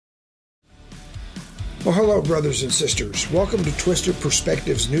Well, hello, brothers and sisters. Welcome to Twisted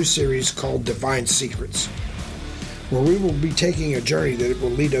Perspectives' new series called Divine Secrets, where we will be taking a journey that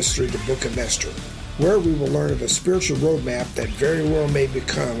will lead us through the book of Esther, where we will learn of a spiritual roadmap that very well may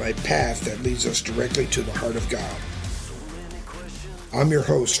become a path that leads us directly to the heart of God. I'm your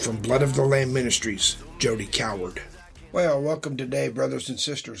host from Blood of the Lamb Ministries, Jody Coward. Well, welcome today, brothers and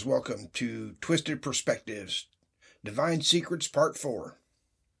sisters. Welcome to Twisted Perspectives, Divine Secrets Part 4.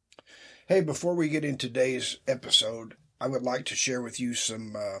 Hey, before we get into today's episode, I would like to share with you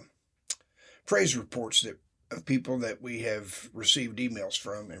some praise reports of people that we have received emails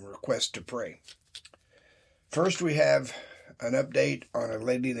from and requests to pray. First, we have an update on a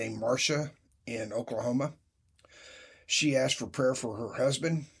lady named Marcia in Oklahoma. She asked for prayer for her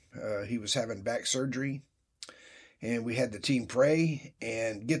husband. He was having back surgery, and we had the team pray,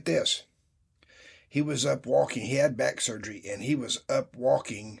 and get this. He was up walking. He had back surgery, and he was up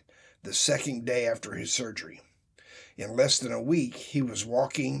walking the second day after his surgery. In less than a week, he was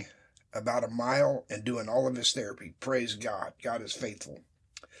walking about a mile and doing all of his therapy. Praise God. God is faithful.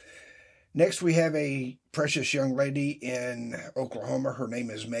 Next, we have a precious young lady in Oklahoma. Her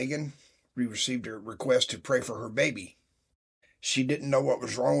name is Megan. We received a request to pray for her baby. She didn't know what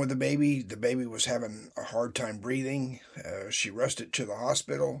was wrong with the baby. The baby was having a hard time breathing. She rushed it to the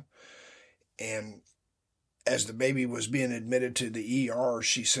hospital, and as the baby was being admitted to the ER,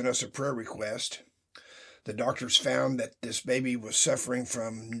 she sent us a prayer request. The doctors found that this baby was suffering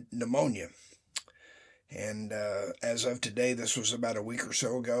from pneumonia. And as of today, this was about a week or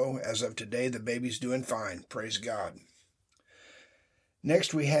so ago, as of today, the baby's doing fine. Praise God.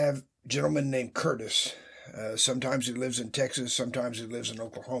 Next, we have a gentleman named Curtis. Sometimes he lives in Texas, sometimes he lives in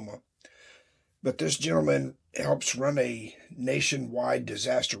Oklahoma. But this gentleman helps run a nationwide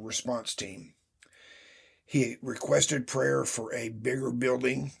disaster response team. He requested prayer for a bigger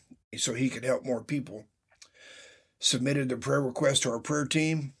building so he could help more people. Submitted the prayer request to our prayer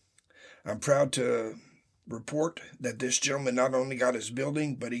team. I'm proud to report that this gentleman not only got his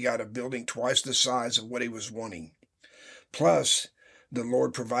building, but he got a building twice the size of what he was wanting. Plus, the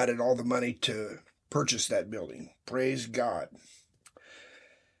Lord provided all the money to purchase that building. Praise God.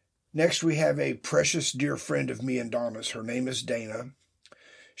 Next, we have a precious dear friend of me and Donna's. Her name is Dana.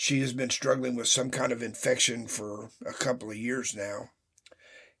 She has been struggling with some kind of infection for a couple of years now.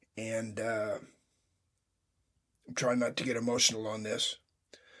 And I'm trying not to get emotional on this.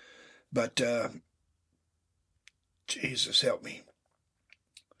 But Jesus help me.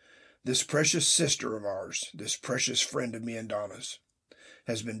 This precious sister of ours, this precious friend of me and Donna's,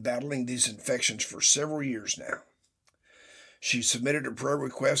 has been battling these infections for several years now. She submitted a prayer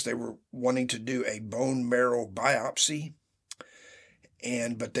request. They were wanting to do a bone marrow biopsy,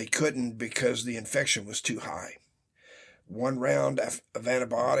 but they couldn't because the infection was too high. One round of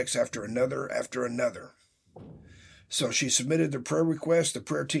antibiotics after another. So she submitted the prayer request. The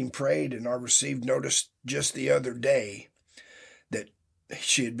prayer team prayed, and I received notice just the other day that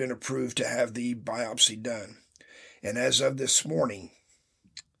she had been approved to have the biopsy done. And as of this morning,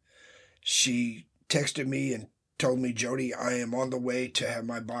 she texted me and told me, Jody, I am on the way to have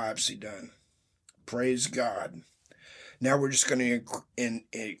my biopsy done. Praise God. Now we're just going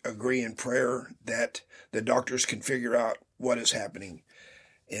to agree in prayer that the doctors can figure out what is happening.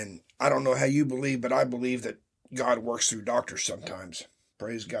 And I don't know how you believe, but I believe that God works through doctors sometimes.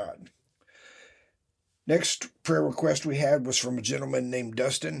 Praise God. Next prayer request we had was from a gentleman named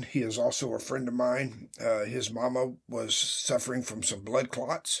Dustin. He is also a friend of mine. His mama was suffering from some blood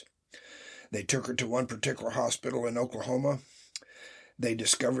clots. They took her to one particular hospital in Oklahoma. They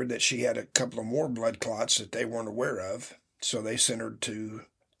discovered that she had a couple of more blood clots that they weren't aware of, so they sent her to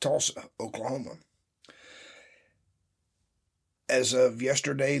Tulsa, Oklahoma. As of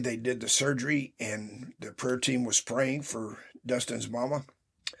yesterday, they did the surgery, and the prayer team was praying for Dustin's mama.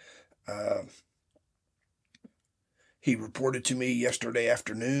 He reported to me yesterday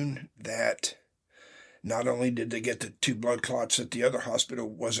afternoon that not only did they get the 2 blood clots that the other hospital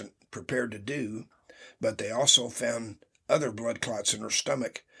wasn't prepared to do, but they also found other blood clots in her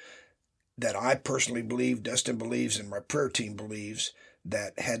stomach that I personally believe, Dustin believes, and my prayer team believes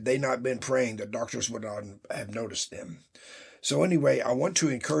that had they not been praying, the doctors would not have noticed them. So anyway, I want to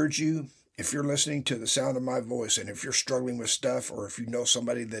encourage you, if you're listening to the sound of my voice, and if you're struggling with stuff, or if you know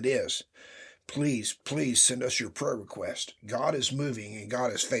somebody that is, please send us your prayer request. God is moving and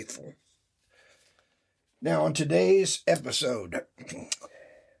God is faithful. Now, on today's episode,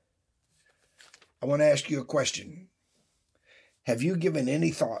 I want to ask you a question. Have you given any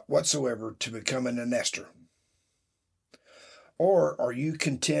thought whatsoever to becoming an Esther? Or are you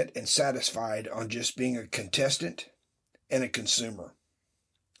content and satisfied on just being a contestant and a consumer?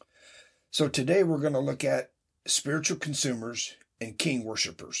 So today we're going to look at spiritual consumers and king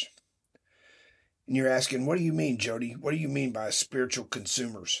worshipers. And you're asking, what do you mean, Jody? What do you mean by spiritual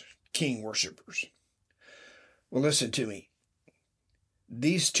consumers, king worshipers? Well, listen to me.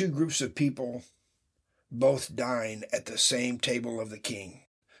 These two groups of people both dine at the same table of the king.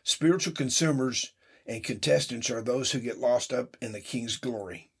 Spiritual consumers and contestants are those who get lost up in the king's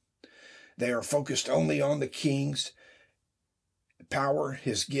glory. They are focused only on the king's power,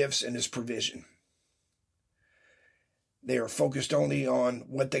 his gifts, and his provision. They are focused only on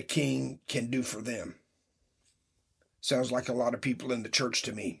what the king can do for them. Sounds like a lot of people in the church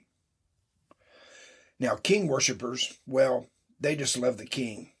to me. Now, king worshipers, well, they just love the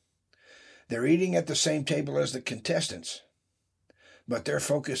king. They're eating at the same table as the contestants, but their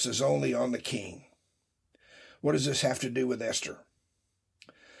focus is only on the king. What does this have to do with Esther?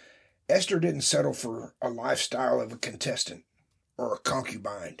 Esther didn't settle for a lifestyle of a contestant or a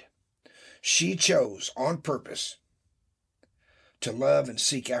concubine. She chose on purpose to love and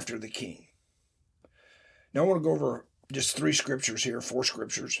seek after the king. Now I want to go over just 4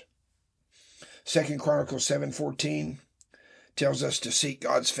 scriptures. 2 Chronicles 7:14 tells us to seek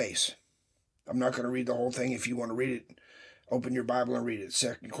God's face. I'm not going to read the whole thing. If you want to read it, open your Bible and read it.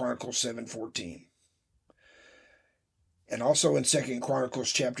 2 Chronicles 7:14. And also in 2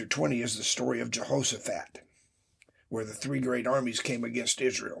 Chronicles chapter 20 is the story of Jehoshaphat, where the 3 great armies came against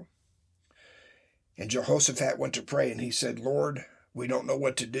Israel. And Jehoshaphat went to pray, and he said, Lord, we don't know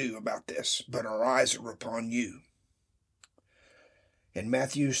what to do about this, but our eyes are upon you. In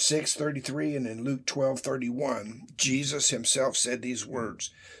Matthew 6:33 and in Luke 12:31, Jesus himself said these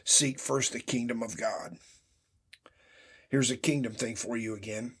words, seek first the kingdom of God. Here's a kingdom thing for you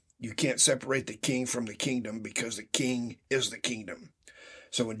again. You can't separate the king from the kingdom because the king is the kingdom.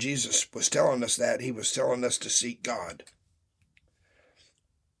 So when Jesus was telling us that, he was telling us to seek God.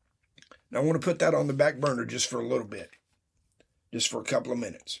 Now I want to put that on the back burner just for a little bit, just for a couple of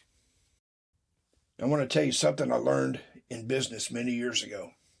minutes. I want to tell you something I learned in business many years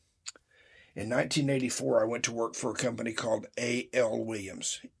ago. In 1984, I went to work for a company called A.L.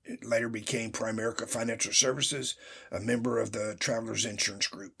 Williams. It later became Primerica Financial Services, a member of the Travelers Insurance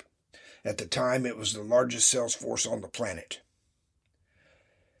Group. At the time, it was the largest sales force on the planet.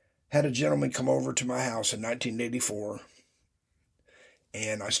 Had a gentleman come over to my house in 1984,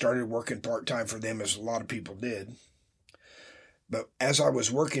 and I started working part-time for them, as a lot of people did. But as I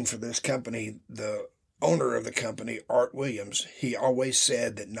was working for this company, the owner of the company, Art Williams, he always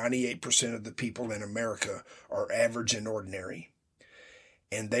said that 98% of the people in America are average and ordinary,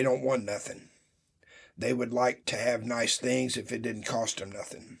 and they don't want nothing. They would like to have nice things if it didn't cost them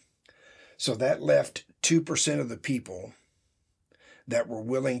nothing. So that left 2% of the people that were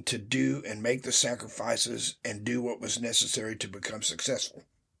willing to do and make the sacrifices and do what was necessary to become successful.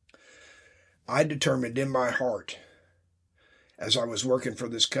 I determined in my heart, as I was working for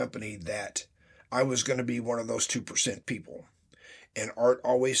this company, that I was going to be one of those 2% people. And Art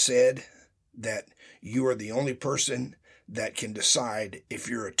always said that you are the only person that can decide if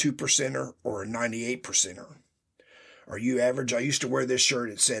you're a 2%er or a 98%er. Are you average? I used to wear this shirt.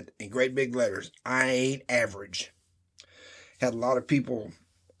 It said in great big letters, I ain't average. Had a lot of people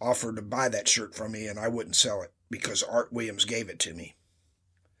offer to buy that shirt from me, and I wouldn't sell it because Art Williams gave it to me.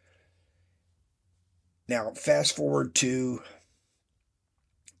 Now, fast forward to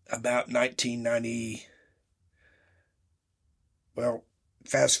about 1990,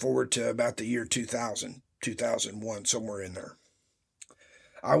 fast forward to about the year 2000, 2001, somewhere in there.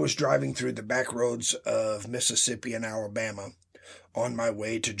 I was driving through the back roads of Mississippi and Alabama on my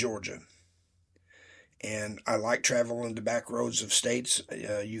way to Georgia. And I like traveling the back roads of states.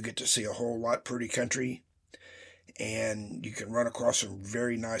 You get to see a whole lot pretty country, and you can run across some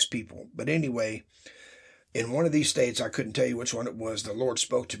very nice people. But anyway, in one of these states, I couldn't tell you which one it was, the Lord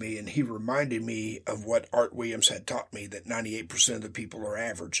spoke to me, and he reminded me of what Art Williams had taught me, that 98% of the people are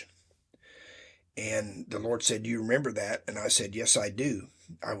average. And the Lord said, do you remember that? And I said, yes, I do.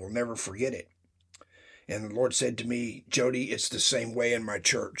 I will never forget it. And the Lord said to me, Jody, it's the same way in my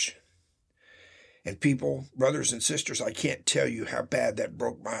church. And people, brothers and sisters, I can't tell you how bad that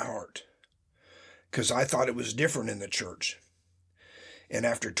broke my heart, because I thought it was different in the church. And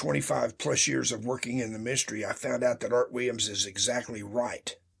after 25 plus years of working in the ministry, I found out that Art Williams is exactly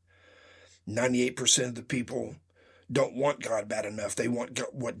right. 98% of the people don't want God bad enough. They want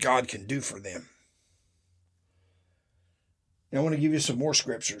what God can do for them. Now I want to give you some more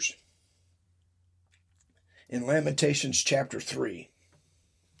scriptures. In Lamentations chapter 3,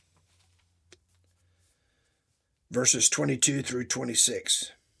 verses 22 through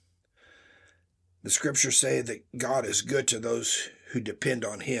 26, the scriptures say that God is good to those who depend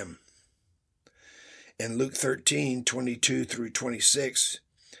on him. In Luke 13:22 through 26,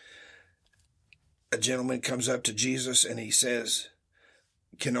 a gentleman comes up to Jesus and he says,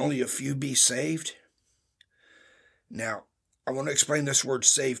 "Can only a few be saved?" Now, I want to explain this word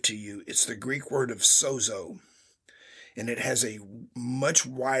saved to you. It's the Greek word of sozo, and it has a much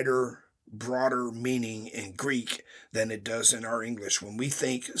wider, broader meaning in Greek than it does in our English. When we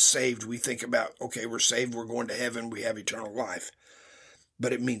think saved, we think about, okay, we're saved, we're going to heaven, we have eternal life.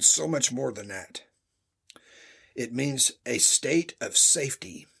 But it means so much more than that. It means a state of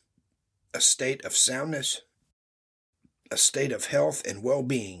safety, a state of soundness, a state of health and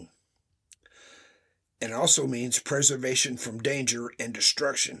well-being. And it also means preservation from danger and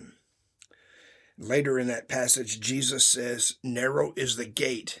destruction. Later in that passage, Jesus says, "Narrow is the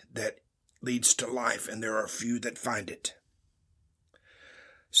gate that leads to life, and there are few that find it."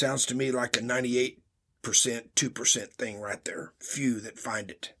 Sounds to me like a 98%, 2% thing right there. Few that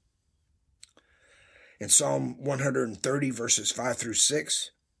find it. In Psalm 130, verses 5 through 6,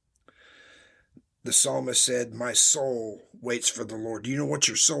 the psalmist said, "My soul waits for the Lord." Do you know what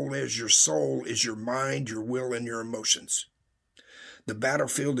your soul is? Your soul is your mind, your will, and your emotions. The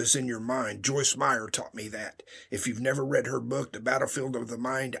battlefield is in your mind. Joyce Meyer taught me that. If you've never read her book, The Battlefield of the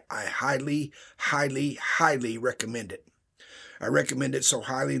Mind, I highly, highly, highly recommend it. I recommend it so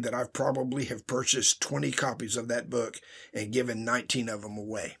highly that I probably have purchased 20 copies of that book and given 19 of them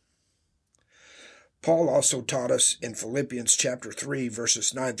away. Paul also taught us in Philippians chapter 3,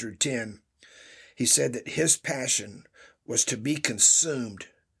 verses 9 through 10, he said that his passion was to be consumed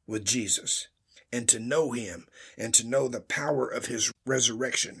with Jesus and to know him and to know the power of his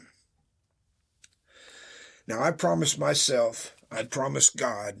resurrection. Now, I promised myself, I promised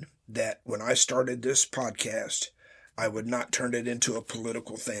God that when I started this podcast, I would not turn it into a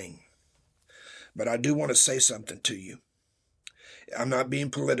political thing. But I do want to say something to you. I'm not being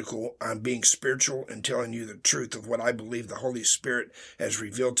political. I'm being spiritual and telling you the truth of what I believe the Holy Spirit has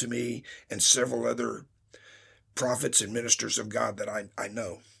revealed to me and several other prophets and ministers of God that I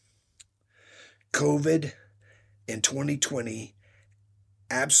know. COVID in 2020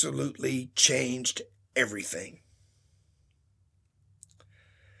 absolutely changed everything.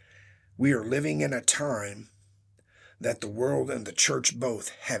 We are living in a time that the world and the church both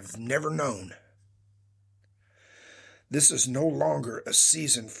have never known. This is no longer a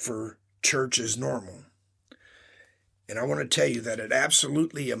season for church as normal. And I want to tell you that it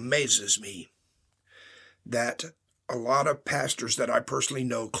absolutely amazes me that a lot of pastors that I personally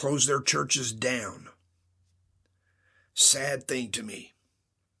know close their churches down. Sad thing to me.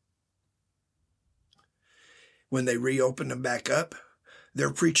 When they reopen them back up,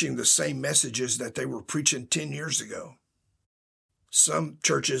 they're preaching the same messages that they were preaching 10 years ago. Some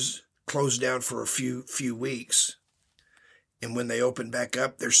churches closed down for a few weeks. And when they open back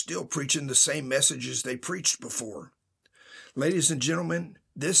up, they're still preaching the same messages they preached before. Ladies and gentlemen,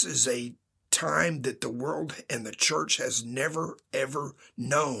 this is a time that the world and the church has never, ever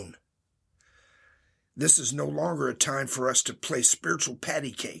known. This is no longer a time for us to play spiritual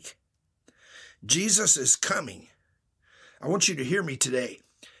patty cake. Jesus is coming. I want you to hear me today.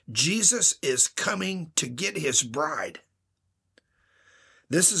 Jesus is coming to get his bride.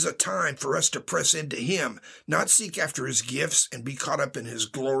 This is a time for us to press into him, not seek after his gifts and be caught up in his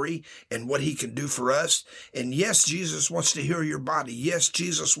glory and what he can do for us. And yes, Jesus wants to heal your body. Yes,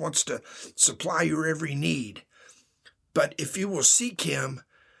 Jesus wants to supply your every need. But if you will seek him,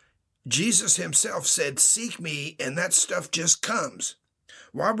 Jesus himself said, "Seek me," and that stuff just comes.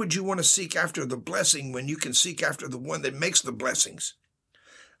 Why would you want to seek after the blessing when you can seek after the one that makes the blessings?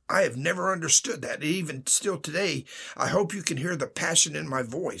 I have never understood that. Even still today, I hope you can hear the passion in my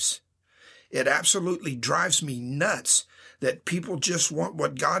voice. It absolutely drives me nuts that people just want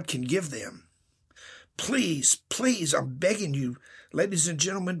what God can give them. Please, please, I'm begging you, ladies and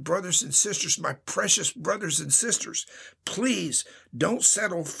gentlemen, brothers and sisters, my precious brothers and sisters, please don't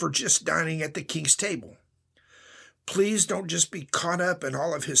settle for just dining at the king's table. Please don't just be caught up in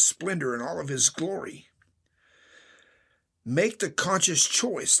all of his splendor and all of his glory. Make the conscious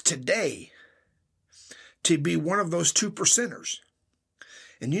choice today to be one of those 2%ers.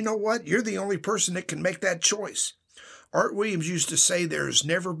 And you know what? You're the only person that can make that choice. Art Williams used to say there's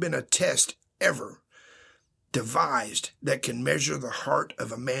never been a test ever devised that can measure the heart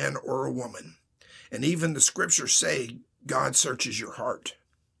of a man or a woman. And even the scriptures say God searches your heart.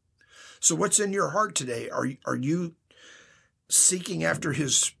 So what's in your heart today? Are you seeking after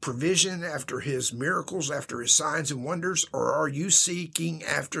his provision, after his miracles, after his signs and wonders, or are you seeking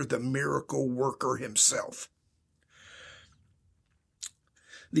after the miracle worker himself?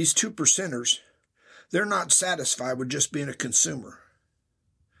 These 2%ers, they're not satisfied with just being a consumer.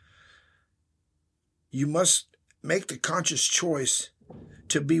 You must make the conscious choice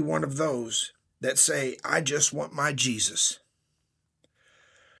to be one of those that say, I just want my Jesus.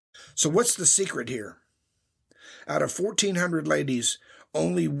 So what's the secret here? Out of 1,400 ladies,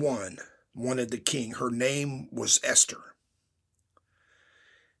 only one wanted the king. Her name was Esther.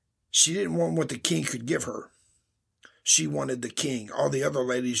 She didn't want what the king could give her. She wanted the king. All the other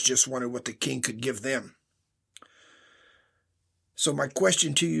ladies just wanted what the king could give them. So my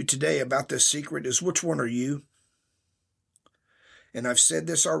question to you today about this secret is, which one are you? And I've said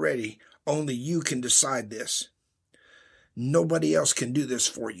this already, only you can decide this. Nobody else can do this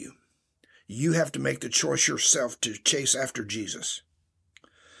for you. You have to make the choice yourself to chase after Jesus.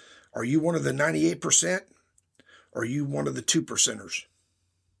 Are you one of the 98%? Or are you one of the 2%ers?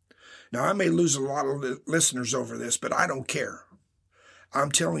 Now, I may lose a lot of listeners over this, but I don't care. I'm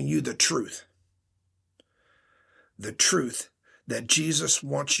telling you the truth. The truth that Jesus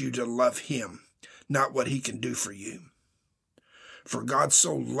wants you to love him, not what he can do for you. For God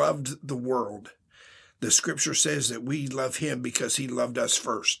so loved the world. The scripture says that we love him because he loved us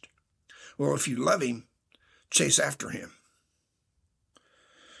first. Well, if you love him, chase after him.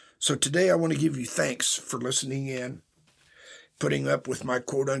 So today I want to give you thanks for listening in, putting up with my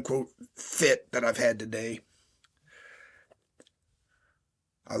quote-unquote fit that I've had today.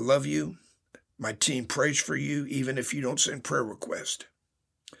 I love you. My team prays for you, even if you don't send prayer requests.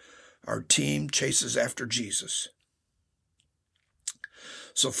 Our team chases after Jesus.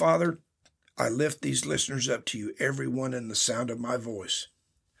 So, Father, I lift these listeners up to you, everyone in the sound of my voice.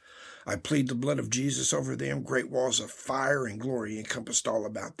 I plead the blood of Jesus over them. Great walls of fire and glory encompassed all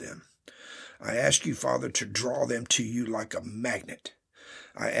about them. I ask you, Father, to draw them to you like a magnet.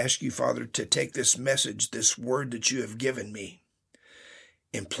 I ask you, Father, to take this message, this word that you have given me,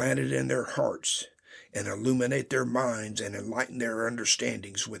 implant it in their hearts and illuminate their minds and enlighten their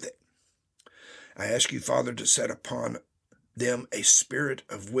understandings with it. I ask you, Father, to set upon them a spirit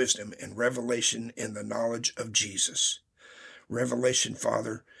of wisdom and revelation in the knowledge of Jesus. Revelation,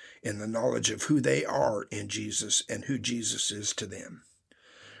 Father, in the knowledge of who they are in Jesus and who Jesus is to them.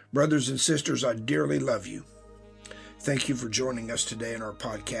 Brothers and sisters, I dearly love you. Thank you for joining us today in our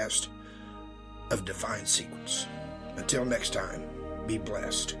podcast of Divine Secrets. Until next time, be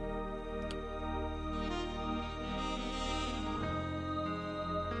blessed.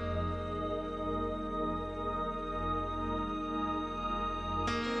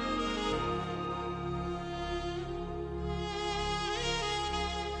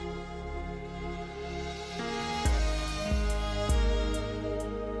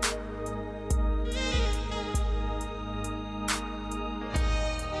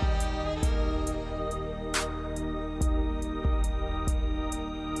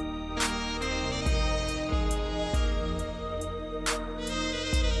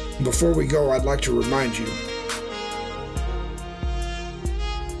 Before we go, I'd like to remind you,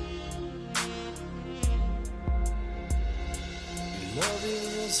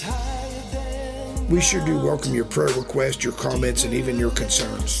 we sure do welcome your prayer requests, your comments, and even your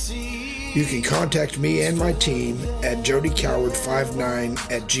concerns. You can contact me and my team at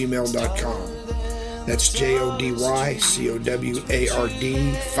jodycoward59@gmail.com. That's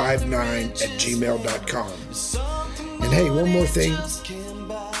JODYCOWARD59@gmail.com. And hey, one more thing.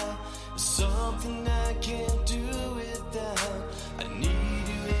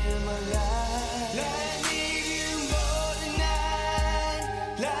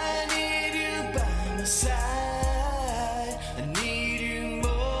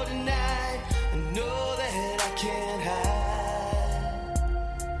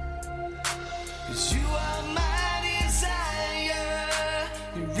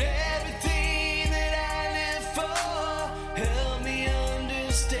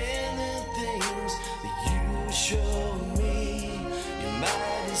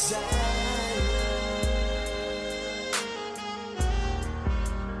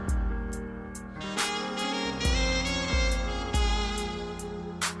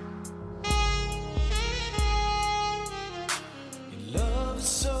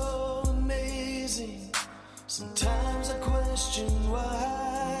 Sometimes I question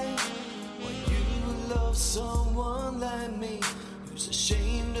why you love someone like me who's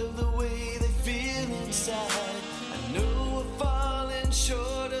ashamed of the way they feel inside. I know we're falling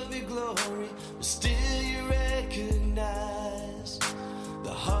short of your glory, but still you recognize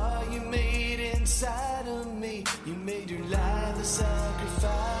the heart you made inside of me. You made your life a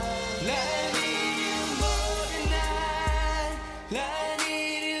sacrifice. I need you more tonight. I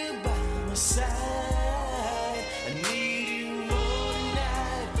need you by my side.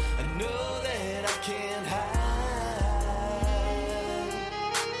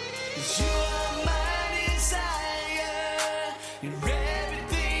 You are my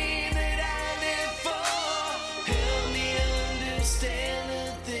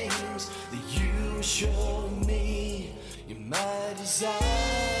desire.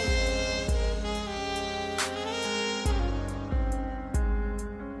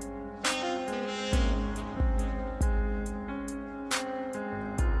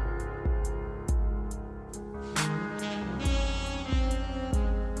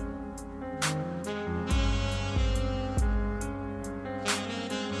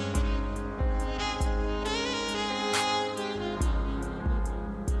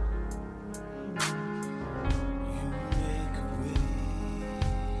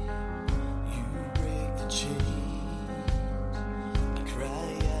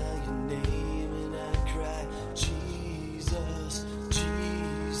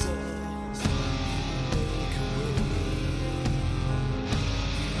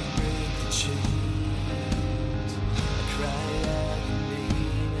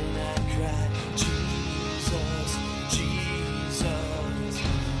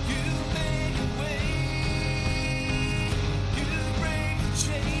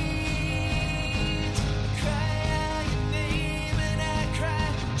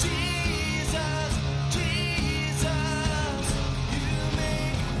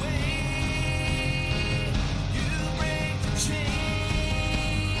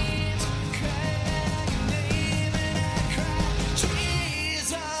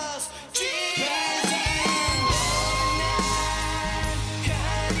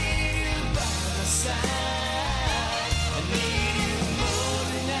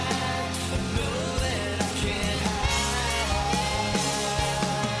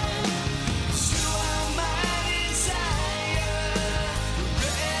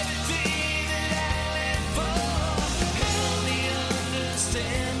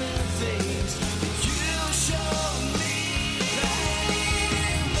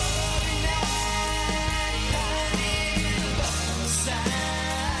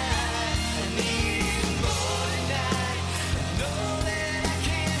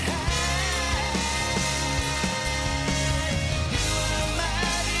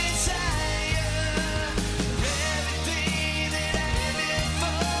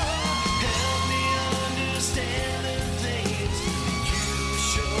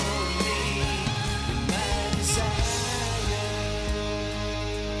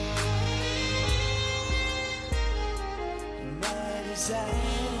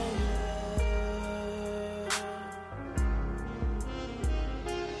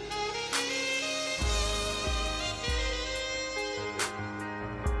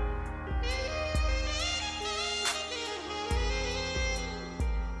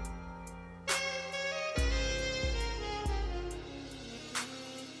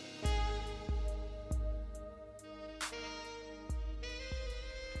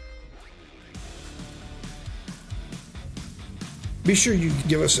 Be sure you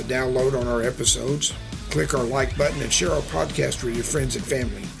give us a download on our episodes. Click our like button and share our podcast with your friends and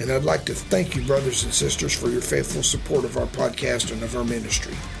family. And I'd like to thank you, brothers and sisters, for your faithful support of our podcast and of our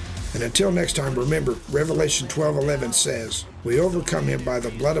ministry. And until next time, remember, Revelation 12:11 says, "We overcome him by the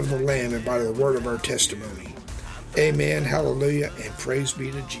blood of the Lamb and by the word of our testimony." Amen, hallelujah, and praise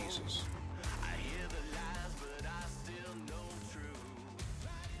be to Jesus.